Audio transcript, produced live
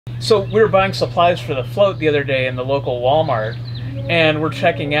So we were buying supplies for the float the other day in the local Walmart, and we're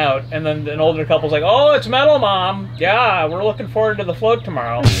checking out, and then an older couple's like, "Oh, it's metal, Mom. Yeah, we're looking forward to the float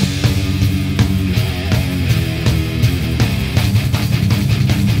tomorrow."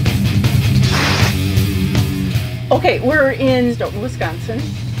 Okay, we're in Stoughton, Wisconsin.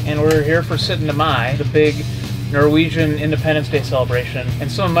 And we're here for Syttende Mai, the big Norwegian Independence Day celebration.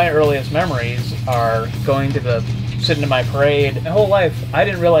 And some of my earliest memories are going to the Syttende Mai parade. My whole life, I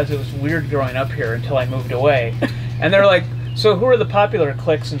didn't realize it was weird growing up here until I moved away. And they're like, "So who are the popular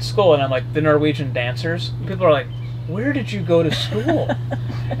cliques in school?" And I'm like, "The Norwegian dancers." People are like, "Where did you go to school?"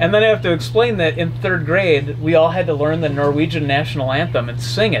 And then I have to explain that in 3rd grade, we all had to learn the Norwegian national anthem and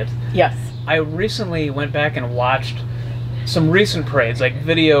sing it. Yes. I recently went back and watched some recent parades, like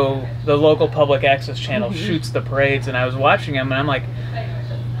video, the local public access channel shoots the parades, and I was watching them, and I'm like,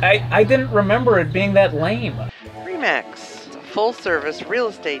 I didn't remember it being that lame. Remax, it's a full-service real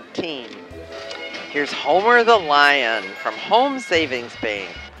estate team. Here's Homer the Lion from Home Savings Bank.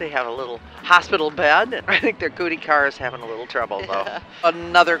 They have a little hospital bed. I think their cootie car is having a little trouble, though.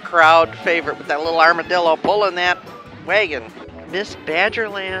 Another crowd favorite with that little armadillo pulling that wagon. Miss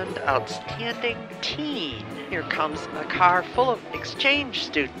Badgerland Outstanding Teen. Here comes a car full of exchange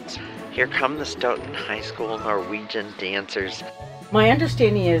students. Here come the Stoughton High School Norwegian dancers. My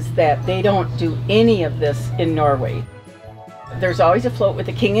understanding is that they don't do any of this in Norway. There's always a float with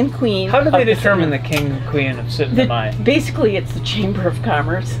the king and queen. How do they determine the king and queen of Syttende Mai? Basically, it's the Chamber of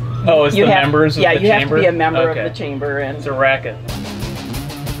Commerce. Oh, it's the members of the chamber? Yeah, you have to be a member of the chamber. And it's a racket.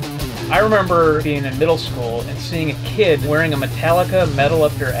 I remember being in middle school and seeing a kid wearing a Metallica Metal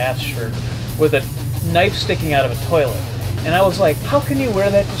Up Your Ass shirt with a knife sticking out of a toilet. And I was like, how can you wear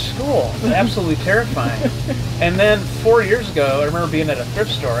that to school? It's absolutely terrifying. And then 4 years ago, I remember being at a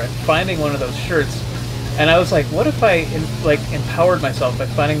thrift store and finding one of those shirts. And I was like, what if I empowered myself by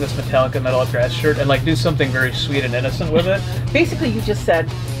finding this Metallica Metal Up Your Ass shirt and like do something very sweet and innocent with it? Basically, you just said,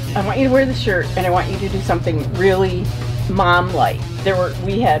 I want you to wear the shirt and I want you to do something really mom-like.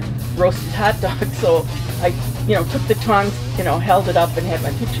 We had roasted hot dogs, so I, took the tongs, held it up and had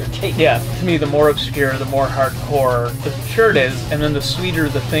my picture taken. Yeah, to me, the more obscure, the more hardcore the shirt is, and then the sweeter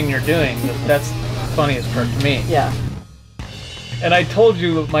the thing you're doing. That's the funniest part to me. Yeah. And I told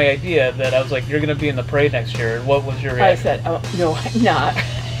you my idea that I was like, you're going to be in the parade next year. And what was your reaction? I said, oh, no, I'm not.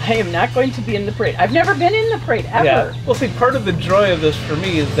 I am not going to be in the parade. I've never been in the parade, ever. Yeah. Well, see, part of the joy of this for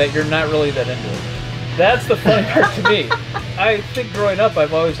me is that you're not really that into it. That's the fun part to me. I think growing up,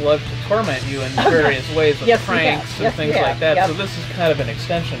 I've always loved to torment you in various ways with pranks and things like that. Yep. So this is kind of an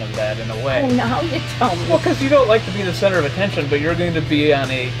extension of that in a way. Oh, now you tell me. Well, because you don't like to be the center of attention, but you're going to be on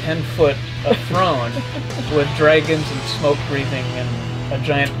a 10-foot throne with dragons and smoke breathing and a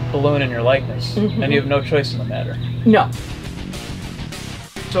giant balloon in your likeness, and you have no choice in the matter. No.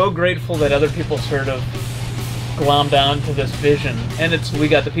 So grateful that other people sort of glommed on to this vision, and we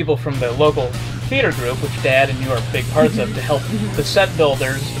got the people from the local theater group, which Dad and you are big parts of, to help the set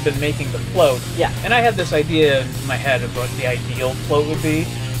builders have been making the float. Yeah. And I had this idea in my head of what the ideal float would be,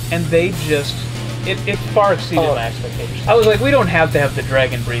 and they just, it far exceeded my expectations. I was like, we don't have to have the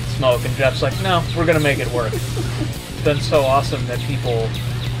dragon breathe smoke, and Jeff's like, no, we're going to make it work. It's been so awesome that people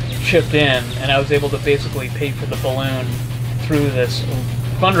chipped in, and I was able to basically pay for the balloon through this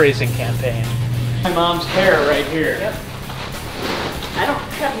fundraising campaign. My mom's hair right here. Yep. I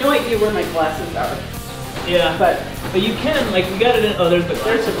have no idea where my glasses are. Yeah, but you can, like, we got it in, oh, there's the glasses.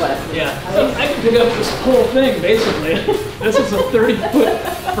 There's the glasses. Yeah, so I can pick up this whole thing, basically. This is a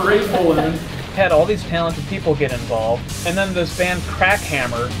 30-foot parade balloon. Had all these talented people get involved, and then this band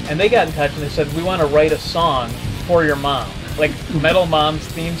Crackhammer, and they got in touch and they said, we want to write a song for your mom, like Metal Mom's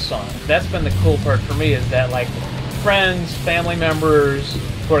theme song. That's been the cool part for me, is that, like, friends, family members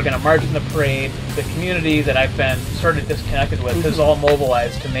who are going to march in the parade, the community that I've been sort of disconnected with has all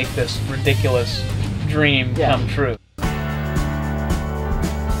mobilized to make this ridiculous dream come true.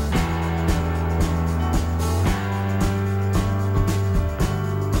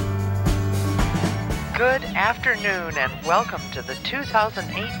 Good afternoon and welcome to the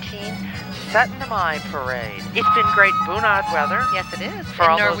 2018 Syttende Mai Parade. It's been great bunad weather. Yes, it is. For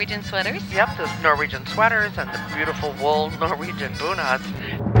and all Norwegian sweaters. Yep, the Norwegian sweaters and the beautiful wool Norwegian bunads.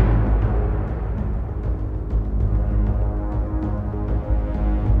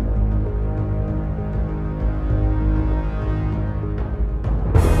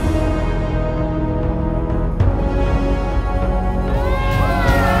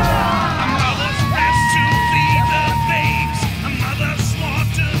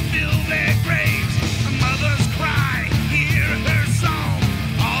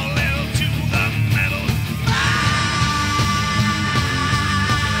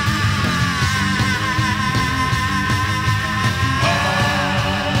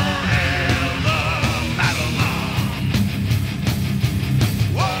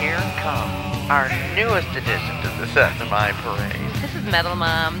 our newest addition to the Syttende Mai parade. This is Metal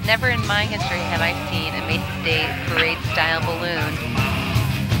Mom. Never in my history have I seen a Macy's Day parade style balloon.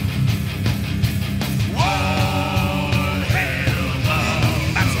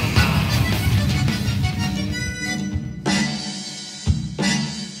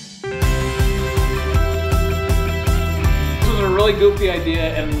 This was a really goofy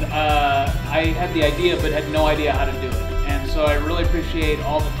idea, and I had the idea but had no idea how to do it. And so I really appreciate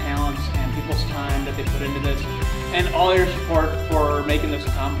all the talents and people's time that they put into this, and all your support for making this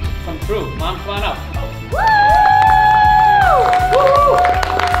come true. Mom, come on up. Woo! Woo!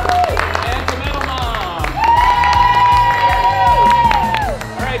 And to Metal Mom.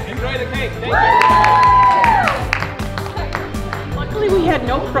 All right, enjoy the cake. Thank you. Luckily, we had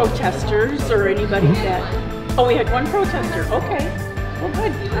no protesters or anybody that. Oh, we had one protester. Okay. Well,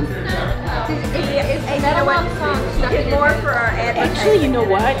 good. It's Metal Mom's song. It's more for our advertising. Actually, you know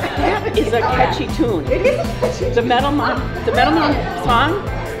what? That is a catchy tune. It is a catchy tune. The Metal Mom song.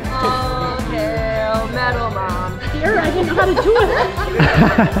 Oh, hell, Metal Mom. Here, I didn't know how to do it.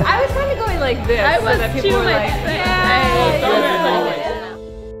 I was kind of going like this. I was so that people too, were like,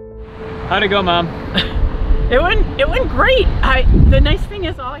 How'd it go, Mom? It went great. The nice thing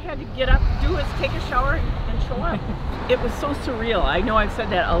is all I had to get up, do is take a shower and show up. It was so surreal. I know I've said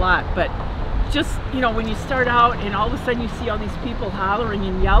that a lot, but just, you know, when you start out and all of a sudden you see all these people hollering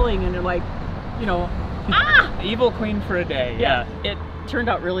and yelling and they're like, you know, ah! Evil Queen for a day, yeah. It turned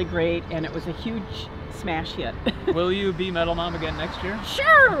out really great and it was a huge smash hit. Will you be Metal Mom again next year?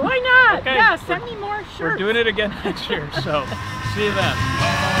 Sure, why not? Okay. Yeah, send me more shirts. We're doing it again next year, so see you then.